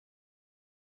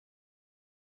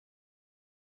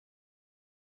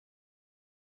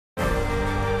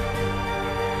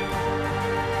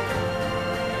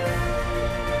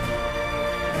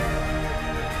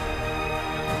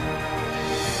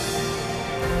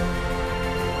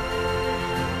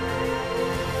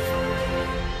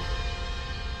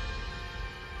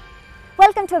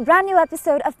Welcome to a brand new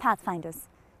episode of Pathfinders.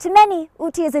 To many,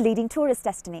 Ooty is a leading tourist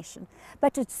destination,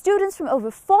 but to students from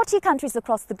over 40 countries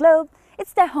across the globe,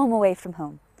 it's their home away from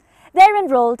home. They're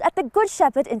enrolled at the Good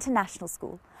Shepherd International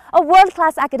School, a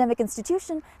world-class academic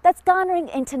institution that's garnering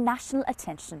international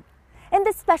attention. In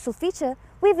this special feature,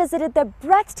 we visited their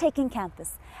breathtaking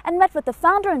campus and met with the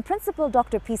founder and principal,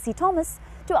 Dr. P.C. Thomas,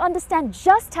 to understand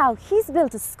just how he's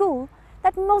built a school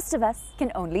that most of us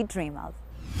can only dream of.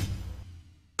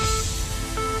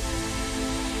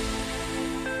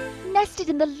 Nested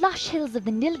in the lush hills of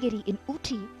the Nilgiri in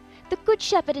Ooty, the Good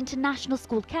Shepherd International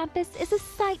School campus is a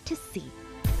sight to see.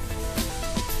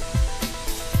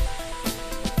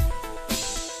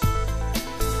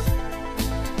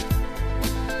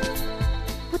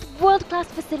 With world-class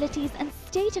facilities and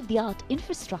state-of-the-art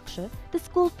infrastructure, the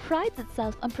school prides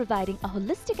itself on providing a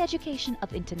holistic education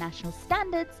of international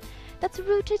standards that's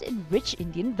rooted in rich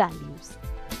Indian values.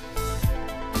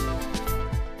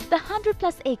 The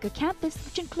 100-plus acre campus,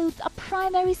 which includes a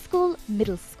primary school,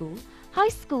 middle school, high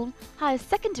school, higher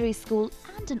secondary school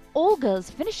and an all-girls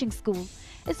finishing school,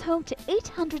 is home to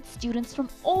 800 students from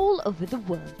all over the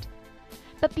world.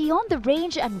 But beyond the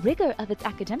range and rigor of its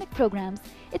academic programs,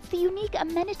 it's the unique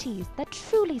amenities that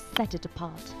truly set it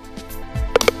apart.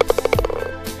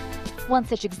 One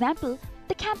such example,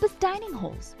 the campus dining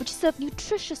halls, which serve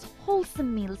nutritious,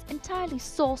 wholesome meals entirely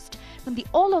sourced from the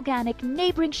all-organic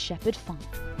neighbouring Shepherd farm.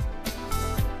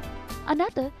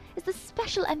 Another is the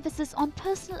special emphasis on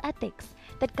personal ethics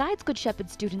that guides Good Shepherd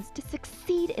students to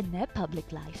succeed in their public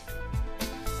life.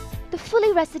 The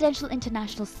fully residential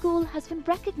international school has been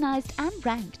recognized and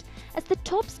ranked as the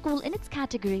top school in its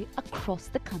category across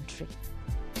the country.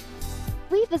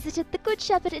 We visited the Good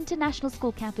Shepherd International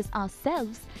School campus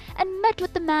ourselves and met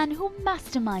with the man who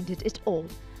masterminded it all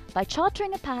by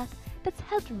charting a path that's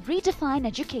helped redefine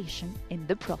education in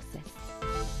the process.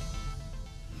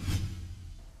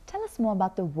 Tell us more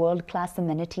about the world-class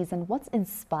amenities and what's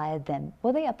inspired them.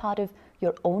 Were they a part of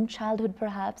your own childhood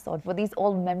perhaps, or were these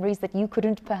all memories that you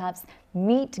couldn't perhaps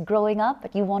meet growing up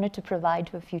but you wanted to provide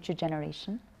to a future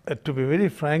generation? To be very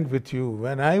frank with you,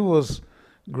 when I was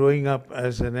growing up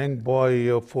as a young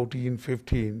boy of 14,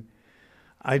 15,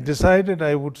 I decided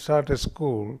I would start a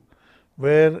school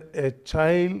where a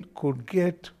child could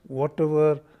get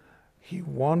whatever he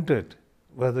wanted,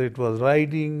 whether it was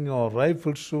riding or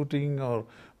rifle shooting or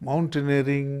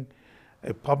mountaineering,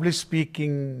 public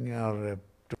speaking, or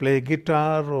to play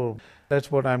guitar, or that's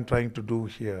what I'm trying to do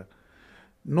here.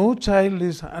 No child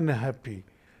is unhappy.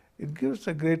 It gives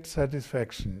a great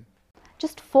satisfaction.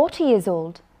 Just 40 years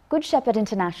old, Good Shepherd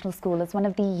International School is one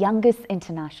of the youngest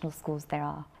international schools there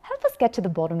are. Help us get to the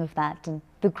bottom of that and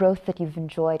the growth that you've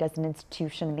enjoyed as an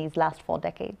institution in these last 4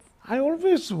 decades. I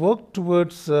always worked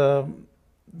towards the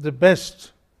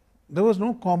best. There was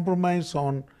no compromise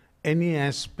on any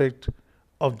aspect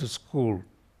of the school,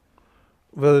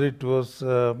 whether it was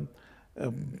a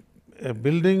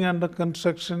building under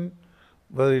construction,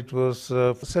 whether it was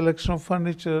selection of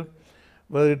furniture,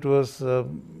 whether it was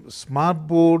smart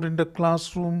board in the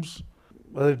classrooms,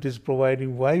 whether it is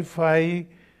providing Wi-Fi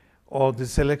or the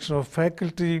selection of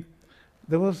faculty.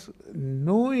 There was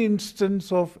no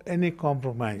instance of any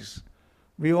compromise.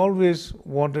 We always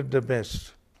wanted the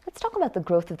best. Let's talk about the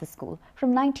growth of the school.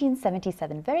 From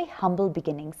 1977, very humble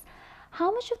beginnings. How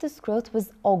much of this growth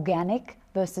was organic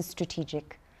versus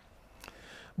strategic?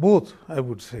 Both, I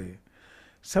would say.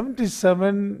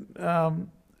 77,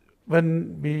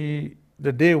 when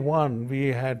the day one, we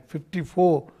had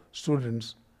 54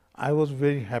 students, I was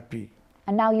very happy.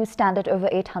 And now you stand at over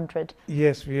 800.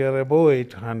 Yes, we are above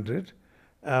 800.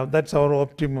 That's our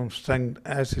optimum strength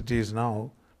as it is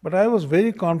now. But I was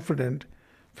very confident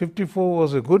 54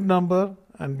 was a good number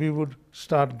and we would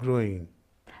start growing.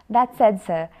 That said,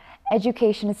 sir,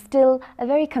 education is still a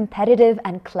very competitive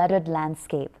and cluttered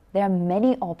landscape. There are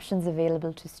many options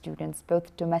available to students,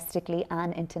 both domestically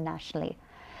and internationally.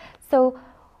 So,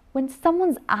 when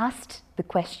someone's asked the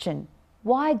question,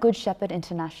 why Good Shepherd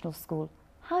International School,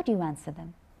 how do you answer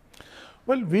them?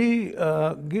 Well, we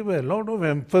give a lot of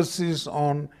emphasis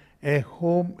on a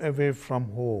home away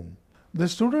from home. The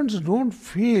students don't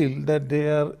feel that they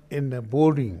are in a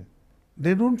boarding.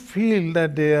 They don't feel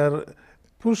that they are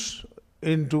pushed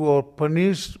into or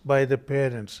punished by the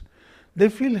parents. They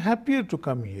feel happier to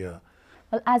come here.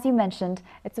 Well, as you mentioned,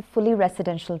 it's a fully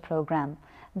residential program.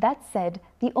 That said,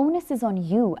 the onus is on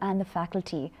you and the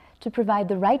faculty to provide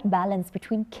the right balance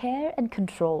between care and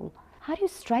control. How do you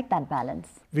strike that balance?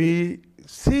 We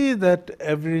see that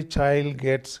every child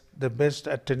gets the best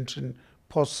attention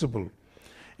possible.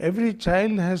 Every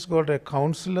child has got a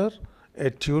counselor,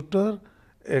 a tutor,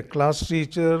 a class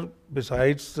teacher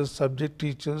besides the subject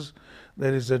teachers.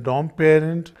 There is a dorm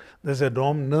parent, there's a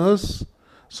dorm nurse.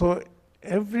 So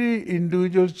every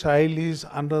individual child is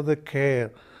under the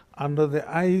care, under the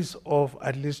eyes of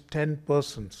at least 10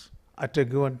 persons at a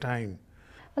given time.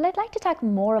 Well, I'd like to talk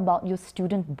more about your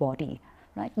student body,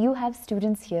 right? You have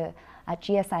students here at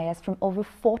GSIS from over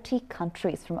 40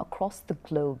 countries from across the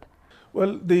globe.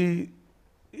 Well,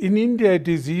 in India it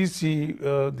is easy.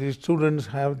 The students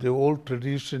have the old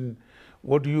tradition,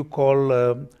 what you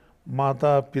call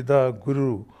Mata, Pita,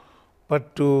 Guru.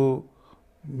 But to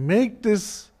make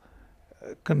this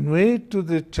conveyed to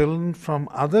the children from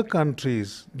other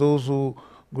countries, those who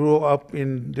grow up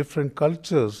in different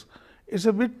cultures, is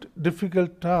a bit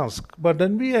difficult task, but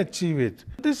then we achieve it.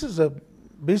 This is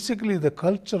basically the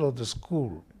culture of the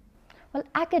school. Well,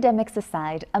 academics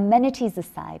aside, amenities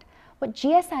aside, what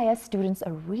GSIS students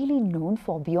are really known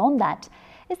for beyond that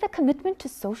is the commitment to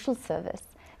social service.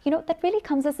 You know, that really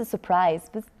comes as a surprise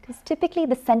because typically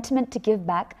the sentiment to give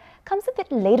back comes a bit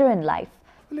later in life.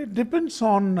 Well, it depends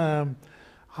on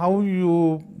how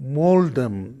you mold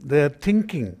them, their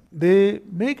thinking. They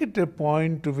make it a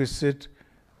point to visit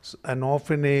an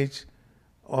orphanage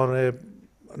or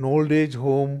an old age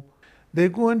home. They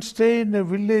go and stay in a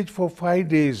village for 5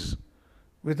 days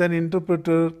with an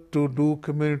interpreter to do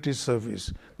community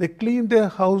service. They clean their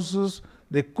houses,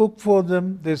 they cook for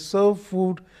them, they serve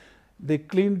food, they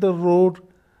clean the road,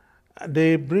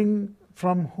 they bring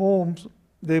from homes,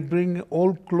 they bring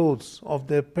old clothes of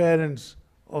their parents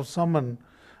or someone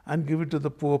and give it to the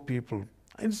poor people.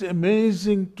 It's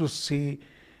amazing to see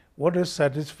what a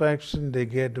satisfaction they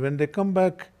get when they come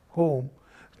back home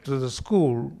to the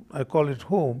school. I call it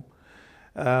home.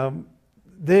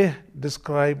 They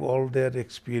describe all their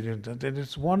experience, and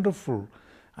it's wonderful.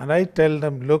 And I tell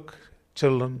them, look,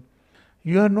 children,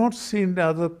 you have not seen the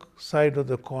other side of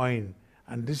the coin,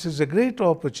 and this is a great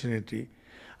opportunity.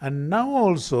 And now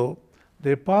also,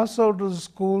 they pass out of the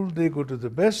school, they go to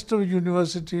the best of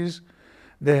universities,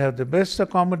 they have the best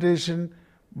accommodation,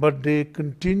 but they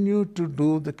continue to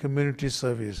do the community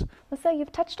service. Well, sir,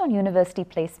 you've touched on university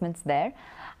placements there.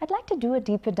 I'd like to do a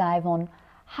deeper dive on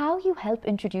how you help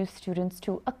introduce students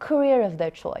to a career of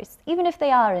their choice, even if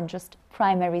they are in just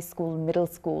primary school, middle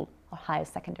school, or higher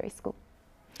secondary school.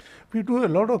 We do a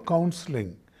lot of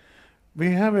counseling.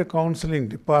 We have a counseling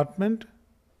department,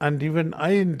 and even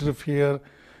I interfere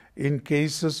in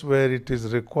cases where it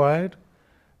is required.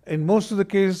 In most of the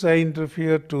cases, I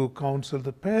interfere to counsel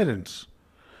the parents,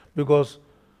 because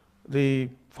the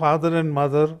father and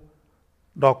mother,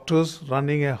 doctors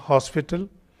running a hospital,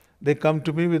 they come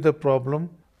to me with a problem.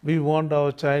 We want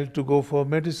our child to go for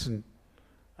medicine.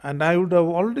 And I would have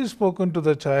already spoken to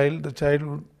the child. The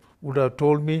child would have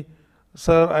told me,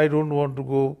 sir, I don't want to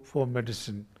go for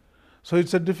medicine. So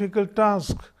it's a difficult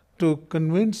task to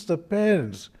convince the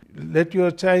parents, let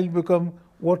your child become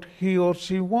what he or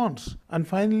she wants. And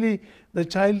finally, the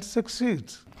child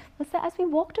succeeds. Well, sir, as we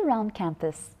walked around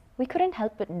campus, we couldn't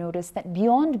help but notice that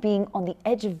beyond being on the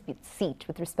edge of its seat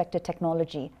with respect to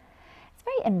technology, it's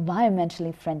very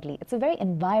environmentally friendly. It's a very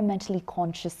environmentally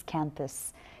conscious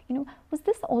campus. You know, was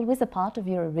this always a part of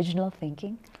your original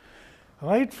thinking?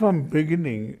 Right from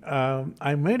beginning,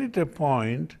 I made it a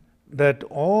point that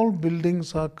all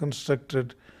buildings are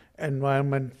constructed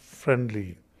environment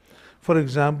friendly. For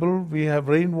example, we have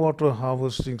rainwater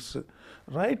harvesting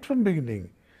right from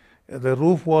beginning. The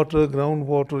roof water,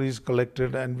 groundwater is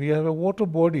collected, and we have a water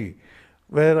body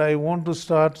where I want to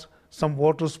start some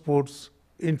water sports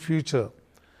in future.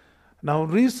 Now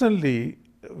recently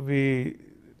we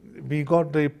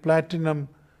got the platinum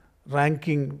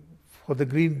ranking for the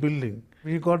green building.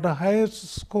 We got the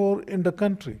highest score in the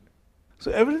country.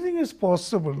 So everything is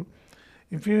possible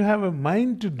if you have a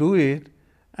mind to do it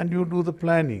and you do the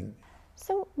planning.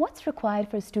 So what's required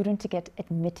for a student to get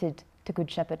admitted to Good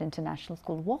Shepherd International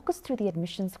School? Walk us through the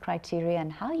admissions criteria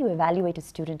and how you evaluate a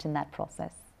student in that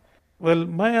process. Well,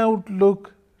 my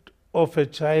outlook of a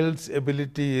child's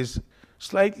ability is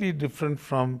slightly different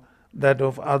from that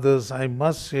of others. I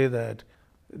must say that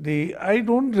I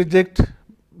don't reject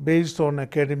based on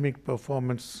academic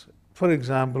performance. For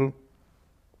example,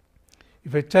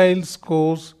 if a child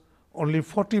scores only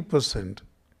 40%,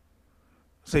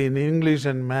 say in English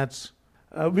and maths,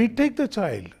 we take the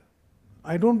child.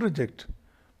 I don't reject,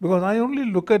 because I only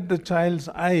look at the child's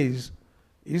eyes.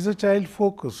 Is the child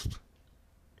focused?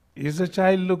 Is the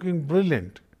child looking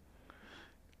brilliant?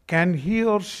 Can he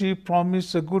or she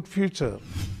promise a good future?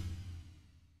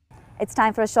 It's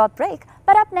time for a short break,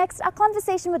 but up next, our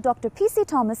conversation with Dr. P.C.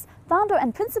 Thomas, founder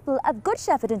and principal at Good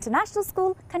Shepherd International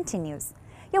School, continues.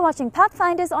 You're watching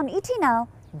Pathfinders on ET Now.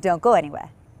 Don't go anywhere.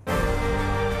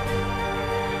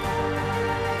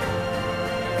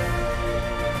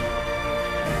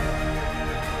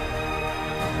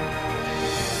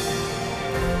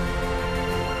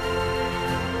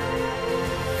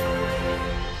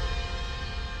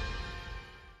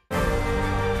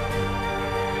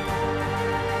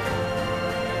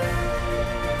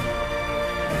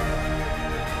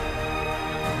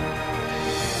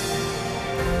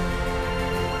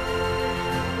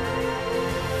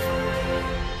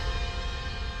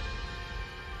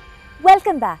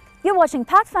 Welcome back. You're watching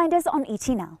Pathfinders on ET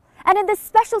Now. And in this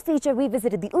special feature, we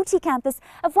visited the Ooty campus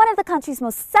of one of the country's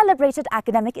most celebrated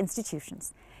academic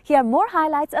institutions. Here are more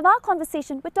highlights of our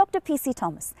conversation with Dr. P.C.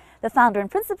 Thomas, the founder and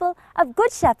principal of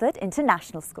Good Shepherd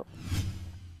International School.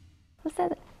 Well,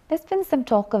 sir, there's been some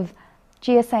talk of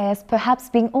GSIS perhaps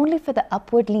being only for the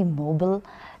upwardly mobile.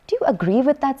 Do you agree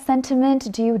with that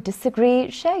sentiment? Do you disagree?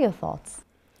 Share your thoughts.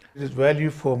 It is value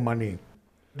for money.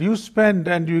 You spend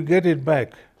and you get it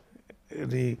back.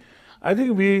 I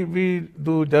think we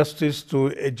do justice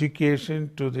to education,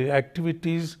 to the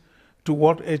activities, to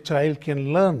what a child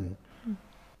can learn.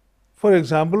 For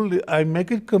example, I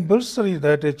make it compulsory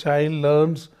that a child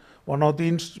learns one of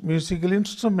the musical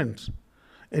instruments.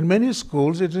 In many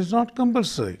schools, it is not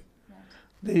compulsory.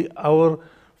 Our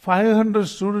 500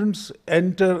 students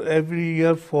enter every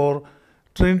year for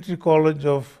Trinity College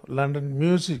of London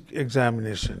music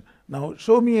examination. Now,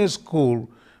 show me a school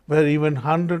where even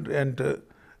 100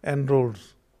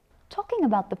 enrolls. Talking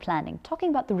about the planning, talking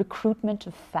about the recruitment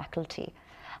of faculty,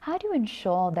 how do you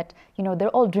ensure that, they're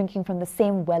all drinking from the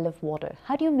same well of water?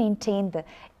 How do you maintain the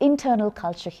internal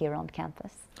culture here on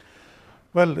campus?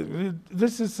 Well,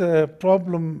 this is a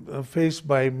problem faced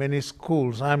by many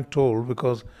schools, I'm told,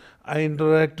 because I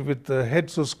interact with the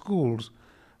heads of schools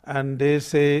and they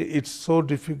say it's so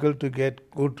difficult to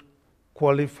get good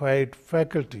qualified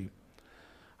faculty.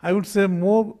 I would say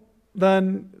more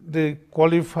than the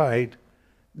qualified,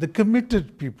 the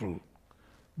committed people,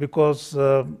 because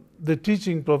the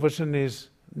teaching profession is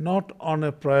not on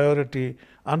a priority,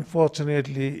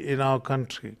 unfortunately, in our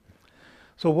country.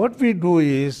 So what we do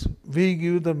is we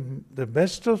give them the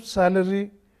best of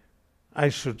salary, I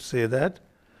should say that,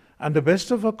 and the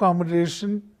best of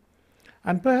accommodation,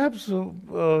 and perhaps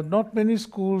not many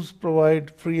schools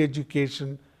provide free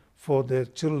education for their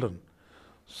children.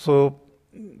 So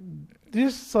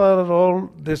these are all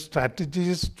the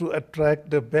strategies to attract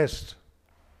the best.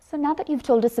 So now that you've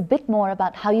told us a bit more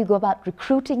about how you go about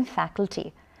recruiting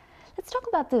faculty, let's talk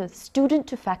about the student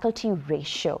to faculty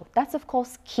ratio. That's of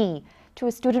course key to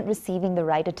a student receiving the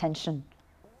right attention.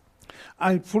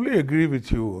 I fully agree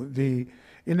with you.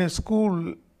 In a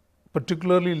school,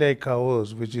 particularly like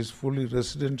ours, which is fully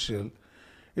residential,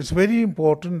 it's very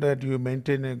important that you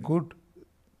maintain a good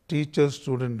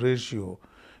teacher-student ratio.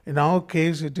 In our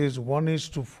case, it is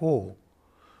 1:4,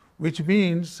 which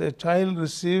means a child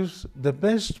receives the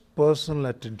best personal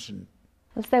attention.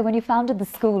 Well, so when you founded the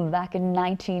school back in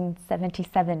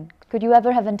 1977, could you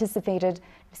ever have anticipated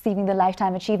receiving the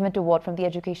Lifetime Achievement Award from the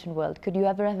education world? Could you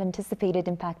ever have anticipated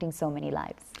impacting so many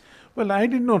lives? Well, I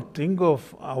did not think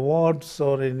of awards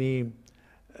or any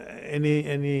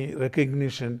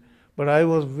recognition, but I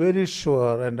was very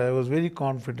sure and I was very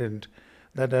confident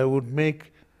that I would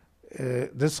make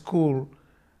this school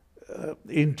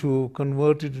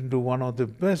converted into one of the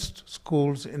best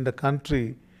schools in the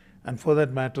country, and for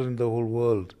that matter in the whole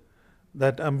world.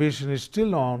 That ambition is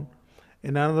still on.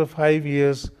 In another 5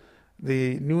 years,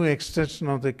 the new extension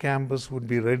of the campus would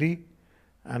be ready,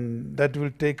 and that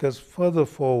will take us further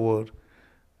forward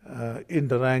in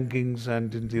the rankings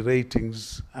and in the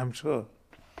ratings, I'm sure.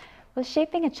 Well,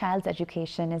 shaping a child's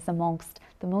education is amongst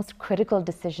the most critical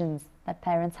decisions that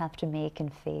parents have to make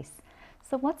and face.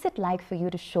 So what's it like for you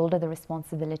to shoulder the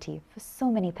responsibility for so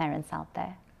many parents out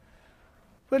there?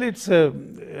 Well, it's a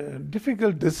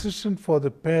difficult decision for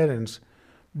the parents.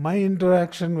 My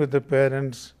interaction with the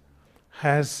parents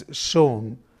has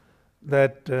shown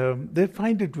that they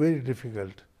find it very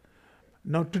difficult.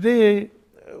 Now today,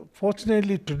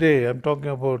 fortunately today, I'm talking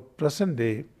about present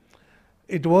day,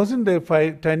 it wasn't there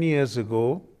 10 years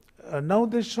ago. Now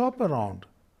they shop around.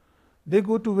 They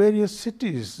go to various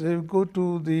cities, they go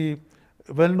to the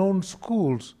well-known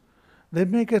schools. They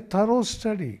make a thorough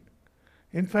study.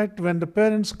 In fact, when the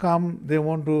parents come, they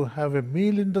want to have a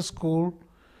meal in the school,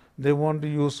 they want to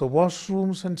use the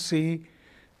washrooms and see,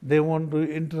 they want to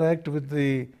interact with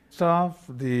the staff,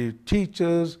 the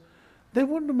teachers, they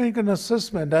want to make an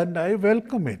assessment, and I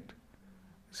welcome it.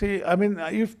 See, I mean,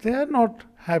 if they are not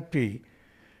happy,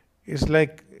 it's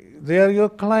like they are your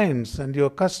clients and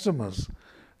your customers.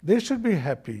 They should be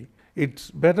happy.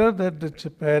 It's better that the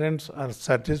parents are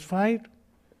satisfied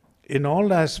in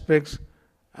all aspects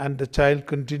and the child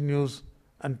continues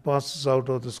and passes out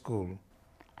of the school.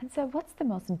 And so what's the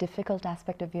most difficult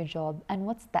aspect of your job and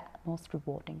what's the most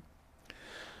rewarding?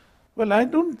 Well, I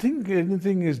don't think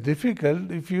anything is difficult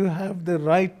if you have the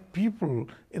right people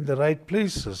in the right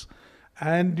places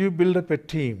and you build up a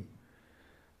team.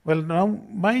 Well, now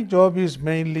my job is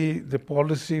mainly the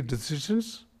policy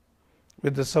decisions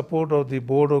with the support of the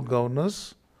Board of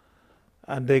Governors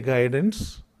and their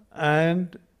guidance,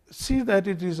 and see that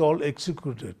it is all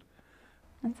executed.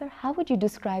 And sir, how would you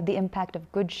describe the impact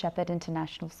of Good Shepherd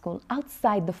International School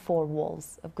outside the four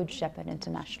walls of Good Shepherd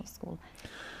International School?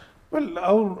 Well,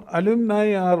 our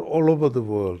alumni are all over the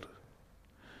world.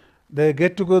 Their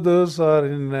get-togethers are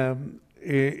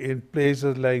in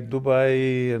places like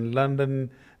Dubai and London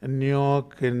and New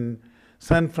York and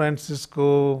San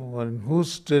Francisco or in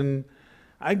Houston.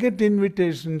 I get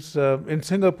invitations in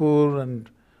Singapore and,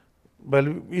 well,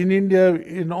 in India,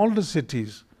 in all the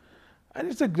cities. And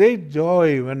it's a great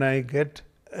joy when I get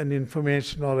an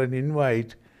information or an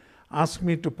invite, ask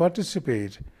me to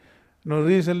participate.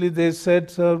 Recently they said,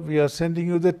 sir, we are sending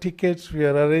you the tickets, we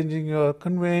are arranging your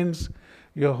conveyance,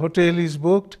 your hotel is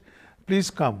booked, please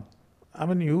come. I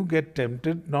mean, you get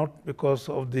tempted not because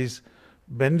of these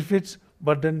benefits,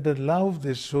 but then the love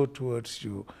they show towards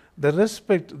you, the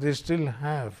respect they still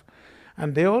have.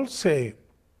 And they all say,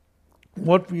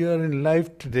 what we are in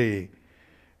life today,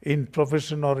 in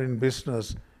profession or in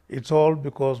business, it's all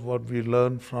because what we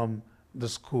learn from the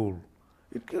school.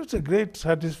 It gives a great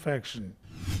satisfaction.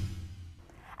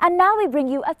 And now we bring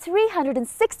you a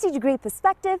 360-degree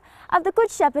perspective of the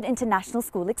Good Shepherd International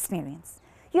School experience.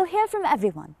 You'll hear from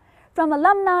everyone, from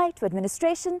alumni to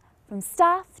administration, from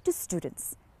staff to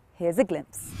students. Here's a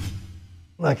glimpse.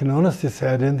 I can honestly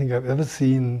say I don't think I've ever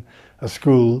seen a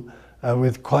school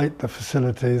with quite the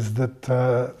facilities that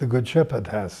the Good Shepherd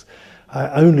has.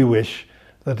 I only wish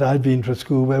that I'd been to a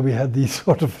school where we had these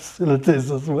sort of facilities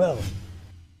as well.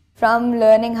 From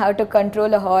learning how to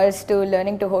control a horse to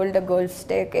learning to hold a golf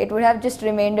stick, it would have just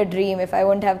remained a dream if I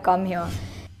wouldn't have come here.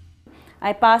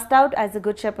 I passed out as a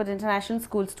Good Shepherd International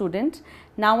School student.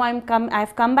 Now I've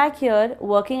come back here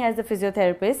working as a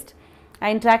physiotherapist.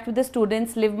 I interact with the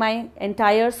students, live my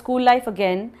entire school life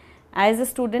again as a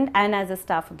student and as a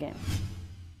staff again.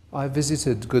 I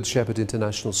visited Good Shepherd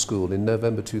International School in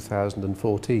November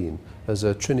 2014 as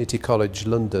a Trinity College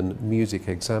London music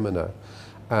examiner,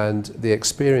 and the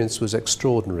experience was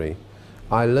extraordinary.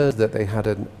 I learned that they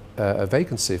had a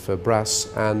vacancy for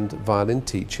brass and violin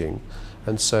teaching,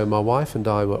 and so my wife and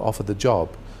I were offered the job.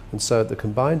 And so at the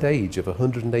combined age of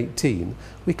 118,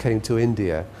 we came to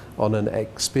India on an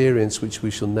experience which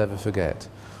we shall never forget.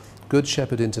 Good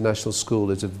Shepherd International School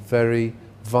is a very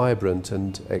vibrant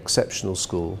and exceptional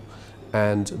school,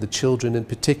 and the children in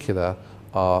particular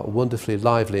are wonderfully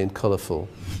lively and colourful.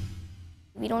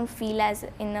 We don't feel as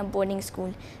in a boarding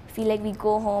school. We feel like we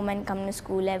go home and come to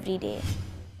school every day.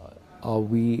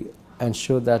 We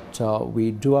ensure that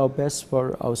we do our best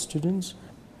for our students,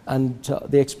 and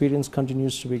the experience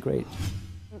continues to be great.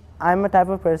 I'm a type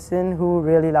of person who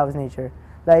really loves nature.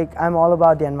 Like, I'm all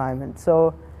about the environment.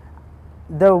 So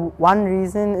the one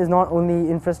reason is not only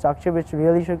infrastructure, which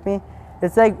really shook me.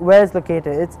 It's like where it's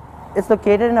located. It's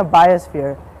located in a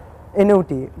biosphere in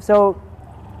Ooty. So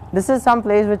this is some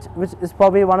place which is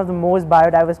probably one of the most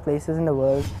biodiverse places in the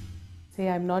world. See,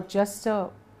 I'm not just a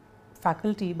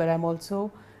faculty, but I'm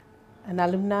also an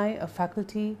alumni, a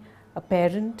faculty, a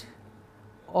parent,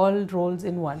 all roles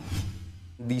in one.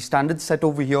 The standard set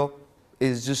over here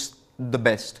is just the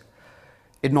best.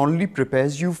 It not only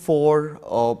prepares you for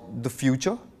the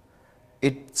future,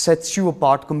 it sets you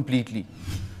apart completely.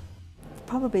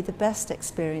 Probably the best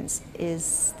experience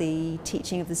is the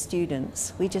teaching of the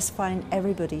students. We just find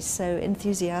everybody so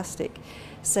enthusiastic,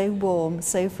 so warm,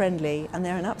 so friendly, and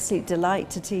they're an absolute delight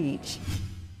to teach.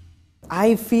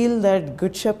 I feel that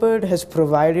Good Shepherd has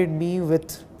provided me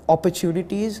with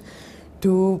opportunities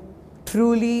to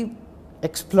truly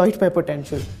exploit my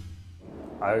potential.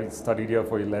 I studied here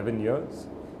for 11 years,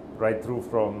 right through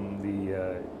from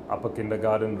the upper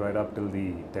kindergarten right up till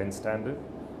the 10th standard.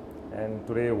 And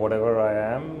today, whatever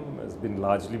I am has been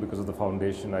largely because of the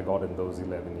foundation I got in those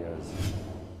 11 years.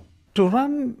 To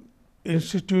run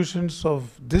institutions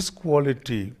of this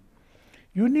quality,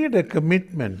 you need a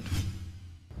commitment.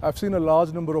 I've seen a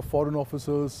large number of foreign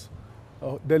officers,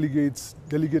 delegate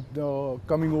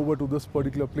coming over to this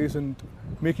particular place and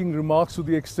making remarks to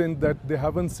the extent that they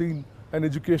haven't seen an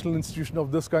educational institution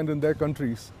of this kind in their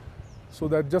countries. So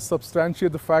that just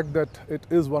substantiates the fact that it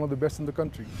is one of the best in the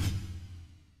country.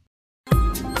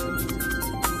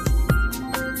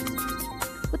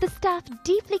 With the staff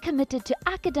deeply committed to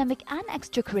academic and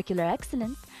extracurricular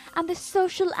excellence and the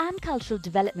social and cultural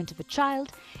development of a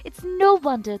child, it's no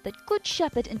wonder that Good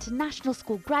Shepherd International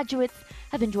School graduates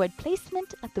have enjoyed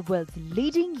placement at the world's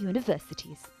leading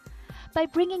universities. By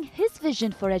bringing his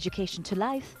vision for education to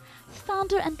life,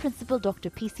 founder and principal Dr.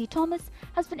 P.C. Thomas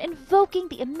has been invoking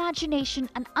the imagination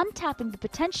and untapping the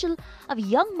potential of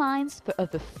young minds for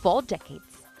over 4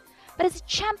 decades. But as a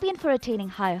champion for attaining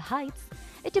higher heights,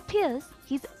 it appears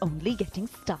he's only getting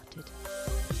started.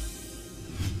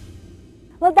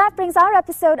 Well, that brings our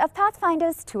episode of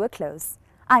Pathfinders to a close.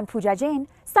 I'm Pooja Jain,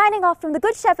 signing off from the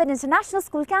Good Shepherd International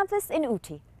School campus in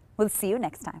Ooty. We'll see you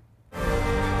next time.